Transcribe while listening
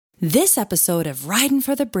This episode of Ridin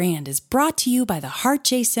for the Brand is brought to you by the Hart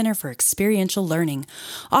J Center for Experiential Learning,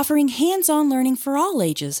 offering hands-on learning for all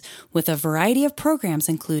ages with a variety of programs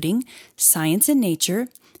including science and nature,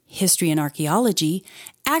 history and archaeology,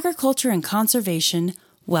 agriculture and conservation,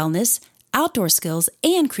 wellness, outdoor skills,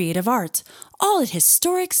 and creative arts, all at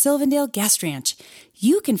historic Sylvan Dale Guest Ranch.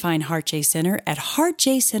 You can find Hart J Center at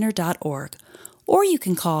heartjcenter.org. Or you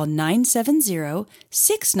can call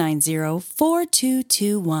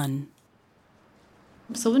 970-690-4221.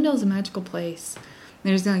 Sylvan Dale is a magical place.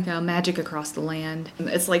 There's like a magic across the land.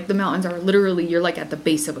 It's like the mountains are literally, you're like at the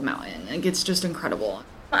base of a mountain. Like, it's just incredible.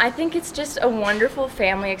 I think it's just a wonderful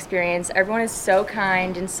family experience. Everyone is so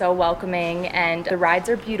kind and so welcoming, and the rides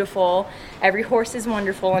are beautiful. Every horse is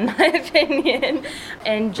wonderful, in my opinion.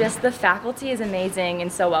 And just the faculty is amazing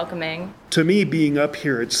and so welcoming. To me, being up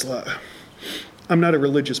here, it's I'm not a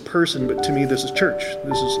religious person, but to me, this is church.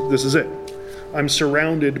 This is it. I'm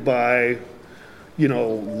surrounded by,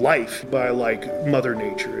 life, by like Mother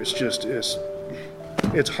Nature. It's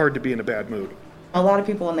hard to be in a bad mood. A lot of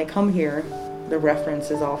people, when they come here, the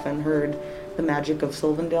reference is often heard, the magic of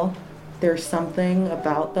Sylvan Dale. There's something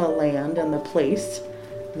about the land and the place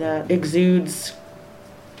that exudes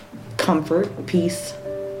comfort, peace,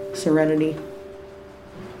 serenity.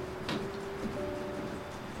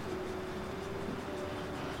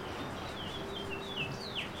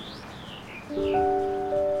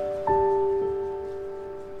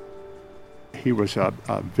 He was a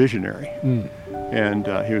visionary, and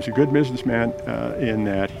he was a good businessman in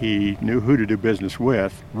that he knew who to do business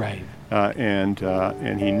with. Right. And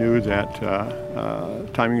he knew that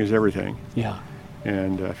timing is everything. Yeah.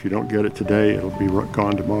 And if you don't get it today, it'll be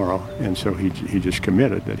gone tomorrow. And so he just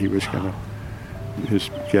committed that he was going to.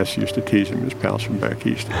 His guests used to tease him, his pals from back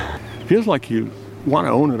east. Feels like you want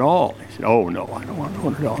to own it all. He said, "Oh no, I don't want to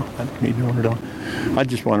own it all. I don't need to own it all. I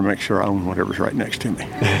just want to make sure I own whatever's right next to me."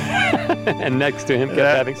 And next to him kept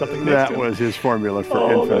having something next to him. That was his formula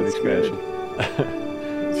for infinite expansion.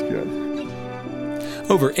 That's good.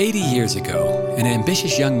 Over 80 years ago, an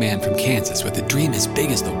ambitious young man from Kansas with a dream as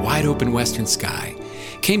big as the wide-open western sky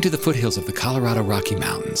came to the foothills of the Colorado Rocky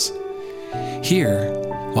Mountains. Here,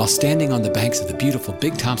 while standing on the banks of the beautiful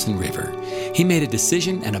Big Thompson River, he made a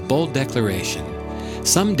decision and a bold declaration.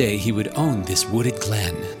 Someday he would own this wooded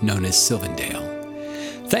glen known as Sylvan Dale.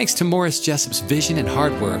 Thanks to Maurice Jessup's vision and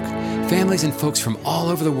hard work, families and folks from all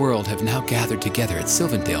over the world have now gathered together at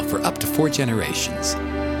Sylvan Dale for up to 4 generations.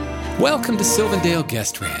 Welcome to Sylvan Dale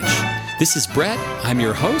Guest Ranch. This is Brett, I'm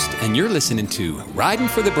your host, and you're listening to Ridin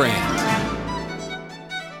for the Brand.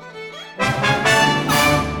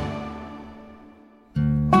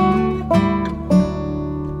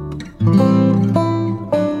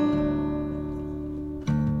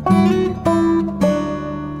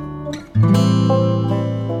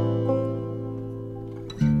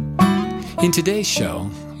 In today's show,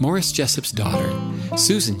 Maurice Jessup's daughter,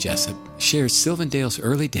 Susan Jessup, shares Sylvan Dale's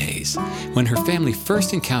early days when her family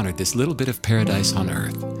first encountered this little bit of paradise on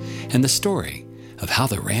earth, and the story of how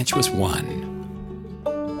the ranch was won.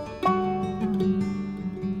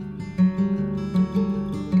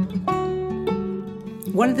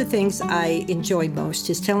 One of the things I enjoy most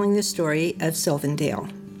is telling the story of Sylvan Dale.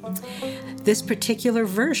 This particular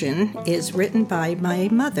version is written by my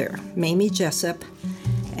mother, Mayme Jessup,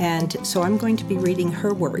 and so I'm going to be reading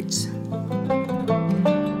her words.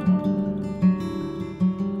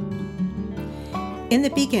 In the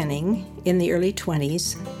beginning, in the early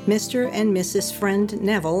 20s, Mr. and Mrs. Friend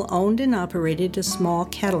Neville owned and operated a small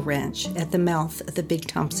cattle ranch at the mouth of the Big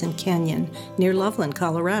Thompson Canyon near Loveland,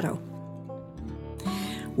 Colorado.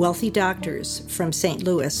 Wealthy doctors from St.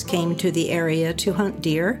 Louis came to the area to hunt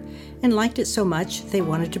deer and liked it so much they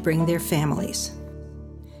wanted to bring their families.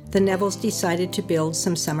 The Nevilles decided to build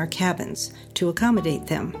some summer cabins to accommodate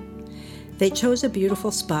them. They chose a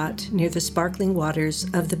beautiful spot near the sparkling waters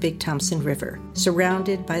of the Big Thompson River,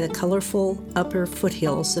 surrounded by the colorful upper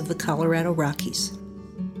foothills of the Colorado Rockies.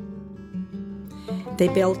 They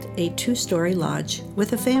built a 2-story lodge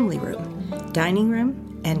with a family room, dining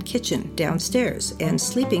room, and kitchen downstairs, and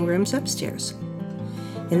sleeping rooms upstairs.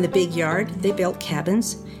 In the big yard, they built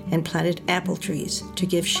cabins and planted apple trees to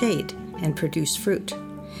give shade and produce fruit.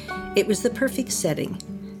 It was the perfect setting.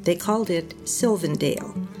 They called it Sylvan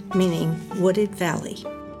Dale, meaning wooded valley.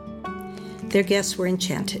 Their guests were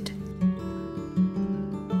enchanted.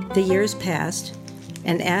 The years passed,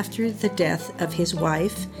 and after the death of his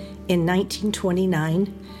wife in 1929,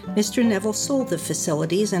 Mr. Neville sold the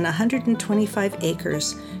facilities and 125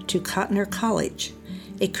 acres to Cotner College,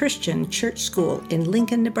 a Christian church school in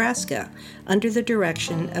Lincoln, Nebraska, under the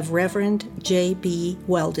direction of Reverend J.B.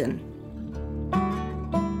 Weldon.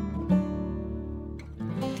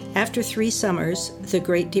 After 3 summers, the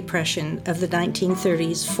Great Depression of the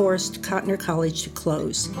 1930s forced Cotner College to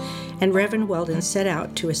close, and Reverend Weldon set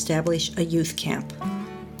out to establish a youth camp.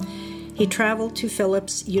 He traveled to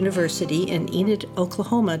Phillips University in Enid,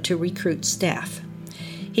 Oklahoma to recruit staff.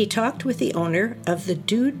 He talked with the owner of the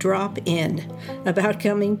Dewdrop Inn about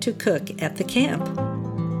coming to cook at the camp.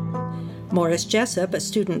 Maurice Jessup, a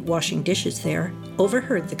student washing dishes there,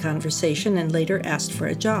 overheard the conversation and later asked for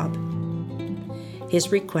a job. His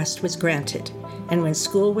request was granted, and when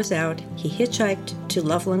school was out, he hitchhiked to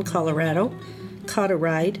Loveland, Colorado, caught a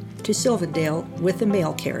ride to Sylvan Dale with a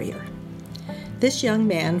mail carrier. This young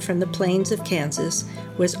man from the plains of Kansas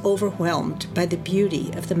was overwhelmed by the beauty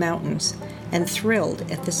of the mountains and thrilled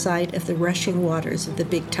at the sight of the rushing waters of the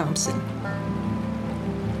Big Thompson.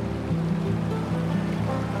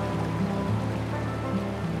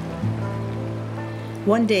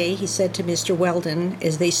 One day he said to Mr. Weldon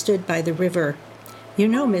as they stood by the river, "You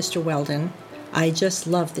know, Mr. Weldon, I just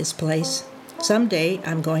love this place. Someday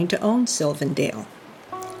I'm going to own Sylvan Dale."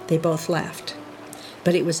 They both laughed.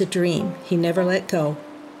 But it was a dream he never let go.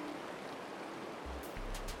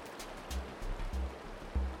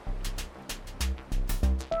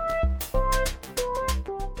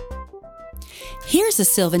 Here's a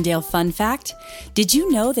Sylvan Dale fun fact. Did you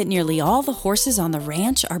know that nearly all the horses on the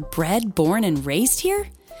ranch are bred, born, and raised here?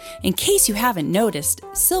 In case you haven't noticed,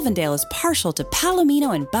 Sylvan Dale is partial to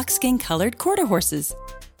Palomino and buckskin-colored quarter horses.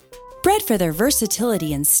 Bred for their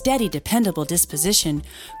versatility and steady, dependable disposition,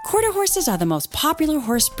 quarter horses are the most popular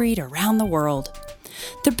horse breed around the world.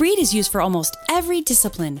 The breed is used for almost every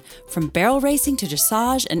discipline, from barrel racing to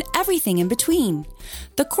dressage and everything in between.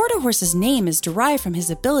 The quarter horse's name is derived from his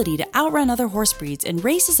ability to outrun other horse breeds in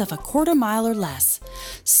races of a quarter mile or less.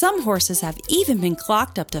 Some horses have even been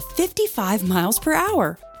clocked up to 55 miles per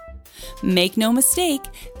hour. Make no mistake,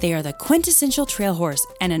 they are the quintessential trail horse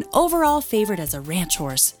and an overall favorite as a ranch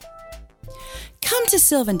horse. Come to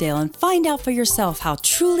Sylvan Dale and find out for yourself how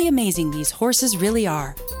truly amazing these horses really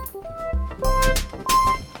are.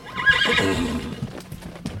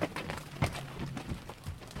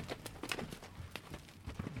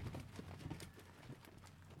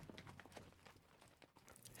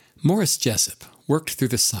 Maurice Jessup worked through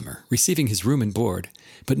the summer, receiving his room and board,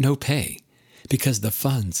 but no pay, because the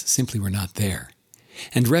funds simply were not there,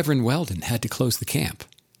 and Reverend Weldon had to close the camp.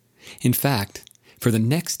 In fact, for the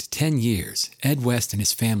next 10 years, Ed West and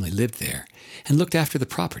his family lived there and looked after the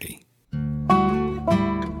property.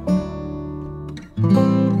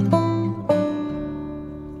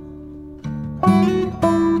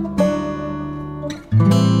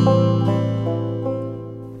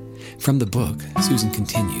 From the book, Susan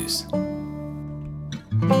continues.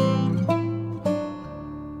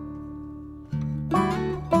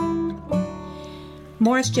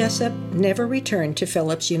 Maurice Jessup never returned to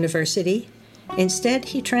Phillips University. Instead,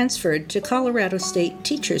 he transferred to Colorado State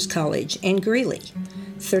Teachers College in Greeley,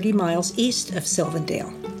 30 miles east of Sylvan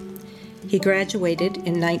Dale. He graduated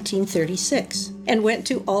in 1936 and went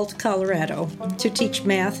to Alt, Colorado to teach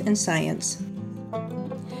math and science.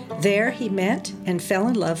 There he met and fell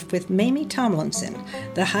in love with Mayme Tomlinson,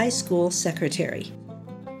 the high school secretary.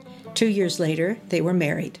 2 years later, they were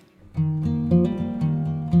married.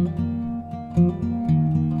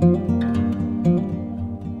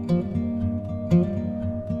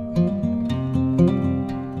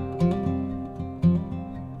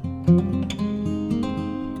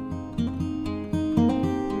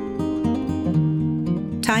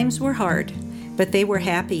 Times were hard, but they were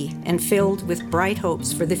happy and filled with bright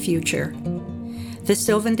hopes for the future. The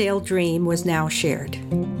Sylvan Dale dream was now shared.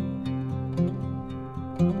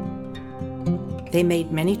 They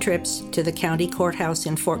made many trips to the county courthouse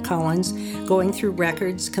in Fort Collins, going through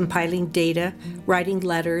records, compiling data, writing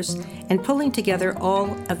letters, and pulling together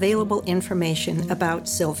all available information about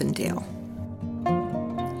Sylvan Dale.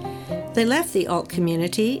 They left the Alt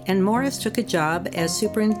community, and Maurice took a job as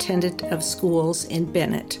superintendent of schools in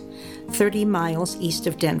Bennett, 30 miles east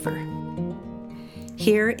of Denver.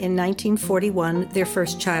 Here in 1941, their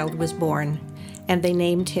first child was born, and they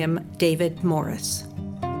named him David Morris.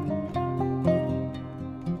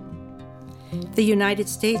 The United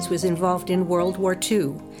States was involved in World War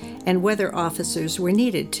II, and weather officers were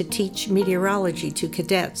needed to teach meteorology to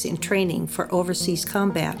cadets in training for overseas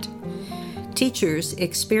combat. Teachers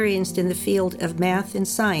experienced in the field of math and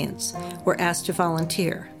science were asked to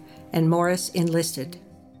volunteer, and Maurice enlisted.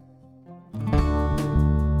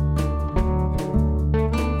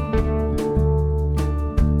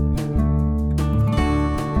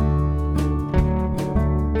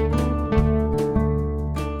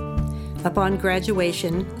 Upon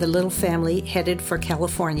graduation, the little family headed for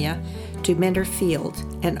California to Mentor Field,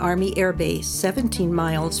 an Army air base 17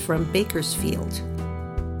 miles from Bakersfield.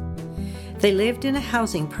 They lived in a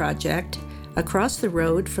housing project across the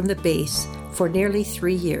road from the base for nearly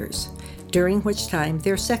 3 years, during which time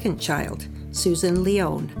their second child, Susan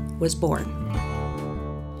Leone, was born.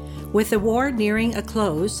 With the war nearing a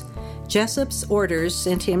close, Jessup's orders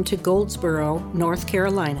sent him to Goldsboro, North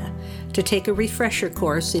Carolina, to take a refresher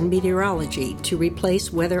course in meteorology to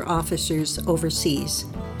replace weather officers overseas.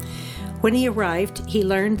 When he arrived, he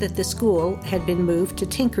learned that the school had been moved to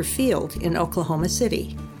Tinker Field in Oklahoma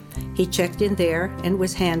City. He checked in there and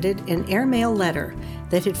was handed an airmail letter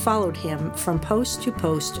that had followed him from post to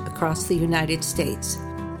post across the United States.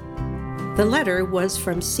 The letter was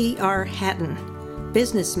from C.R. Hatton,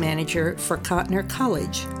 business manager for Cotner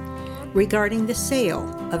College, regarding the sale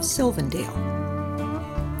of Sylvan Dale.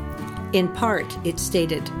 In part, it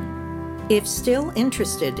stated, "If still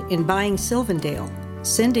interested in buying Sylvan Dale,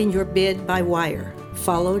 send in your bid by wire,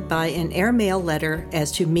 followed by an airmail letter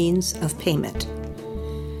as to means of payment."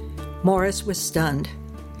 Maurice was stunned.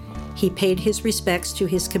 He paid his respects to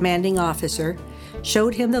his commanding officer,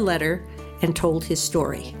 showed him the letter, and told his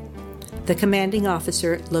story. The commanding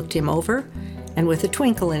officer looked him over and with a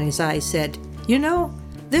twinkle in his eye said, "You know,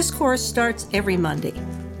 this course starts every Monday,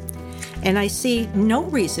 and I see no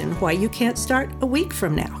reason why you can't start a week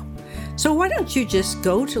from now. So why don't you just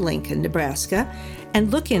go to Lincoln, Nebraska, and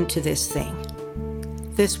look into this thing?"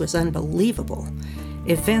 This was unbelievable.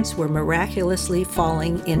 Events were miraculously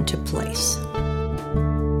falling into place.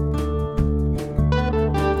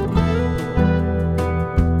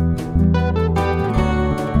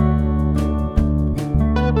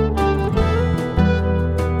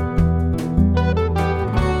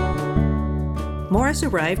 Maurice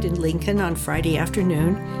arrived in Lincoln on Friday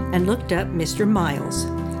afternoon and looked up Mr. Miles,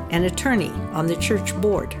 an attorney on the church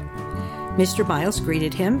board. Mr. Miles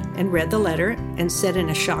greeted him and read the letter and said in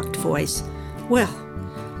a shocked voice, "Well,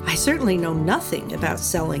 I certainly know nothing about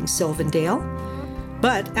selling Sylvan Dale,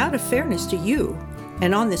 but out of fairness to you,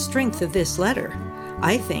 and on the strength of this letter,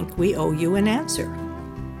 I think we owe you an answer."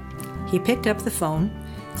 He picked up the phone,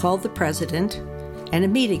 called the president, and a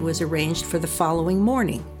meeting was arranged for the following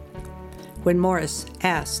morning. When Maurice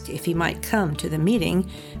asked if he might come to the meeting,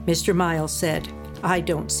 Mr. Miles said, "I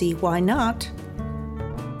don't see why not."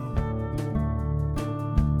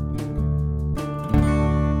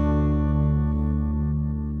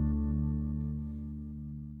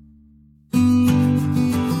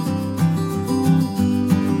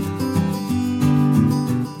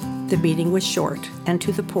 The meeting was short and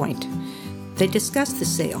to the point. They discussed the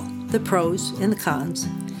sale, the pros and the cons,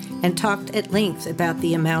 and talked at length about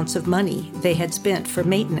the amounts of money they had spent for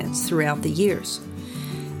maintenance throughout the years.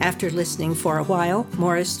 After listening for a while,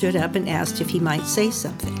 Maurice stood up and asked if he might say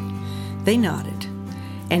something. They nodded,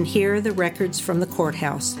 and here the records from the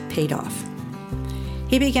courthouse paid off.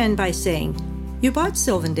 He began by saying, "You bought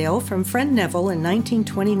Sylvan Dale from friend Neville in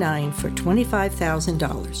 1929 for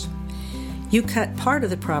 $25,000. You cut part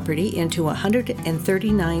of the property into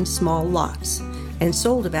 139 small lots and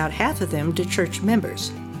sold about half of them to church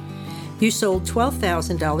members. You sold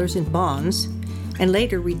 $12,000 in bonds and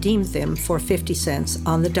later redeemed them for 50 cents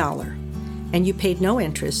on the dollar, and you paid no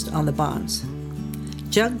interest on the bonds.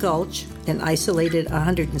 Jug Gulch, an isolated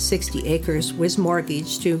 160 acres, was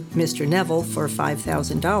mortgaged to Mr. Neville for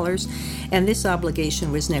 $5,000, and this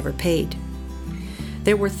obligation was never paid.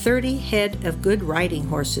 There were 30 head of good riding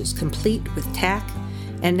horses, complete with tack,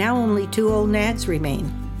 and now only 2 old nags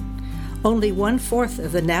remain. Only 1/4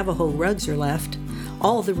 of the Navajo rugs are left.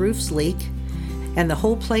 All the roofs leak, and the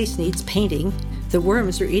whole place needs painting. The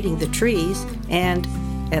worms are eating the trees, and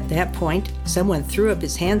at that point, someone threw up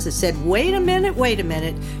his hands and said, wait a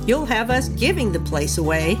minute, you'll have us giving the place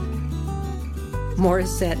away." Maurice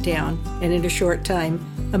sat down, and in a short time,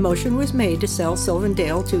 a motion was made to sell Sylvan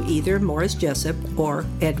Dale to either Maurice Jessup or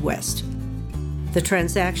Ed West. The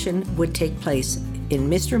transaction would take place in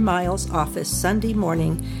Mr. Miles' office Sunday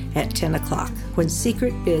morning at 10 o'clock, when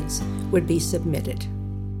secret bids would be submitted.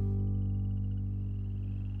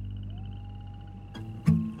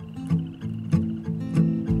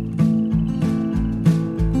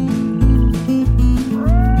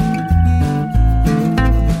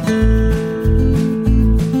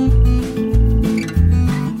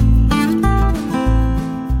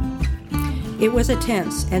 It was a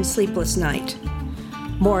tense and sleepless night.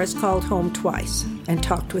 Maurice called home twice and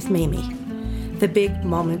talked with Mayme. The big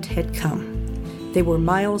moment had come. They were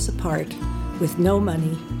miles apart, with no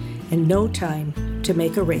money and no time to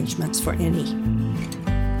make arrangements for any.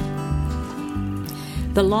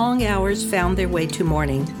 The long hours found their way to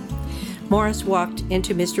morning. Maurice walked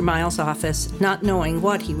into Mr. Miles' office, not knowing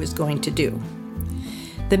what he was going to do.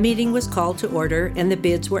 The meeting was called to order and the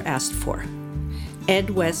bids were asked for.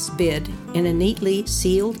 Ed West's bid in a neatly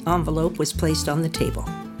sealed envelope was placed on the table.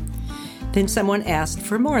 Then someone asked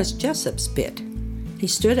for Maurice Jessup's bid. He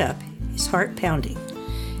stood up, his heart pounding,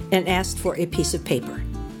 and asked for a piece of paper.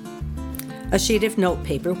 A sheet of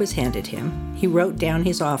notepaper was handed him. He wrote down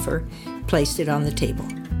his offer, placed it on the table.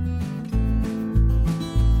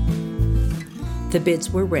 The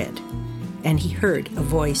bids were read, and he heard a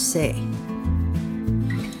voice say,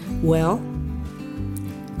 "Well,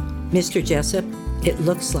 Mr. Jessup, it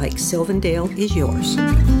looks like Sylvan Dale is yours."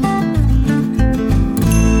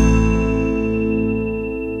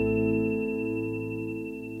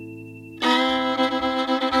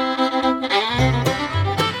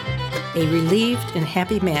 A relieved and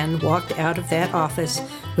happy man walked out of that office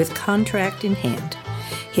with contract in hand.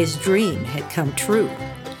 His dream had come true.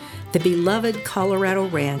 The beloved Colorado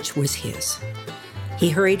ranch was his.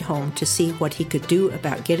 He hurried home to see what he could do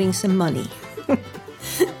about getting some money.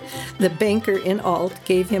 The banker in Alt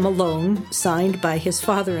gave him a loan signed by his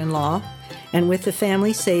father-in-law, and with the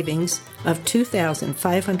family savings of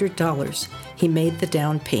 $2,500, he made the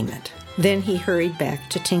down payment. Then he hurried back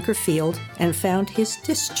to Tinker Field and found his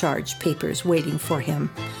discharge papers waiting for him.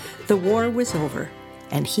 The war was over,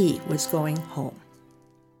 and he was going home.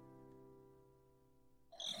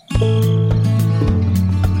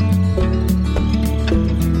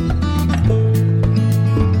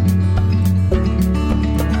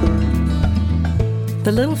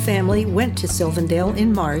 The little family went to Sylvan Dale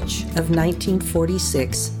in March of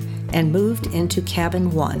 1946 and moved into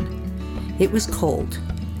Cabin 1. It was cold,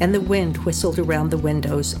 and the wind whistled around the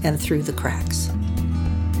windows and through the cracks.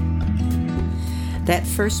 That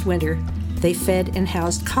first winter, they fed and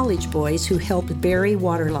housed college boys who helped bury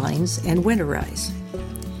water lines and winterize.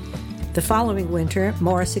 The following winter,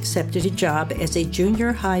 Maurice accepted a job as a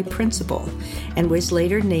junior high principal and was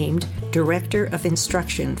later named Director of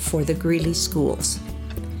Instruction for the Greeley schools.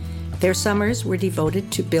 Their summers were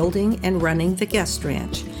devoted to building and running the guest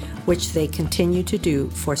ranch, which they continued to do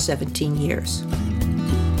for 17 years.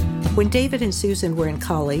 When David and Susan were in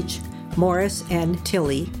college, Maurice and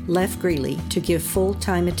Tilly left Greeley to give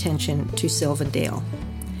full-time attention to Sylvan Dale.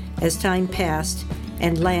 As time passed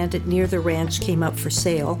and land near the ranch came up for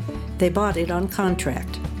sale, they bought it on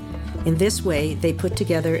contract. In this way, they put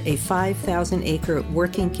together a 5,000-acre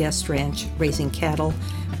working guest ranch raising cattle,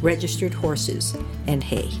 registered horses, and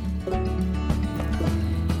hay.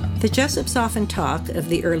 The Jessups often talk of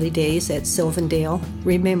the early days at Sylvan Dale,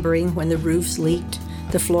 remembering when the roofs leaked,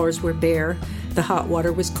 the floors were bare, the hot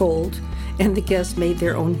water was cold, and the guests made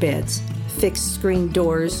their own beds, fixed screen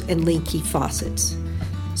doors, and leaky faucets.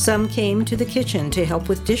 Some came to the kitchen to help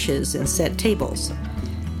with dishes and set tables.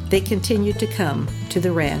 They continued to come to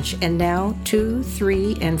the ranch, and now 2,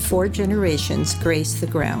 3, and 4 generations grace the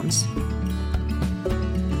grounds.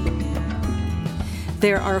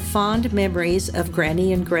 There are fond memories of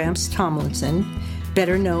Granny and Gramps Tomlinson,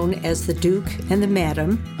 better known as the Duke and the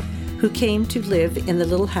Madam, who came to live in the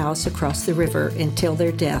little house across the river until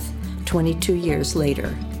their death 22 years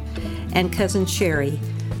later, and Cousin Sherry,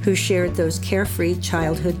 who shared those carefree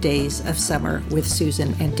childhood days of summer with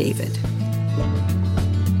Susan and David.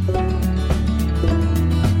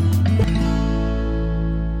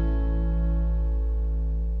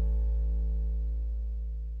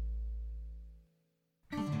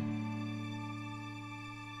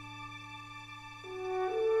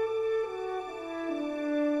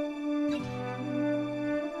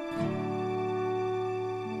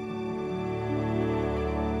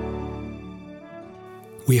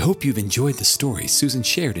 We hope you've enjoyed the story Susan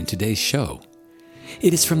shared in today's show.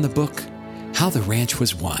 It is from the book, How the Ranch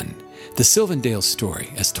Was Won, The Sylvan Dale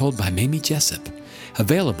Story, as told by Mayme Jessup,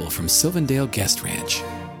 available from Sylvan Dale Guest Ranch.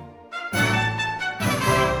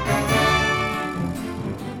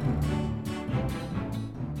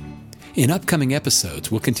 In upcoming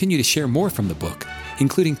episodes, we'll continue to share more from the book,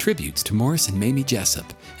 including tributes to Maurice and Mayme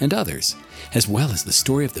Jessup and others, as well as the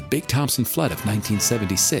story of the Big Thompson Flood of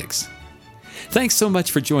 1976. Thanks so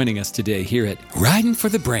much for joining us today here at Ridin for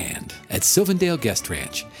the Brand at Sylvan Dale Guest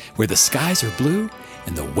Ranch, where the skies are blue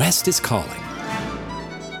and the West is calling.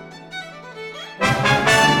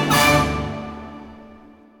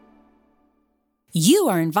 You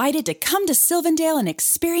are invited to come to Sylvan Dale and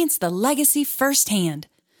experience the legacy firsthand.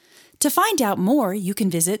 To find out more, you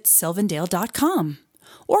can visit sylvandale.com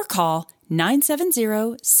or call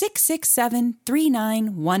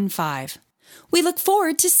 970-667-3915. We look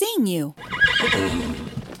forward to seeing you.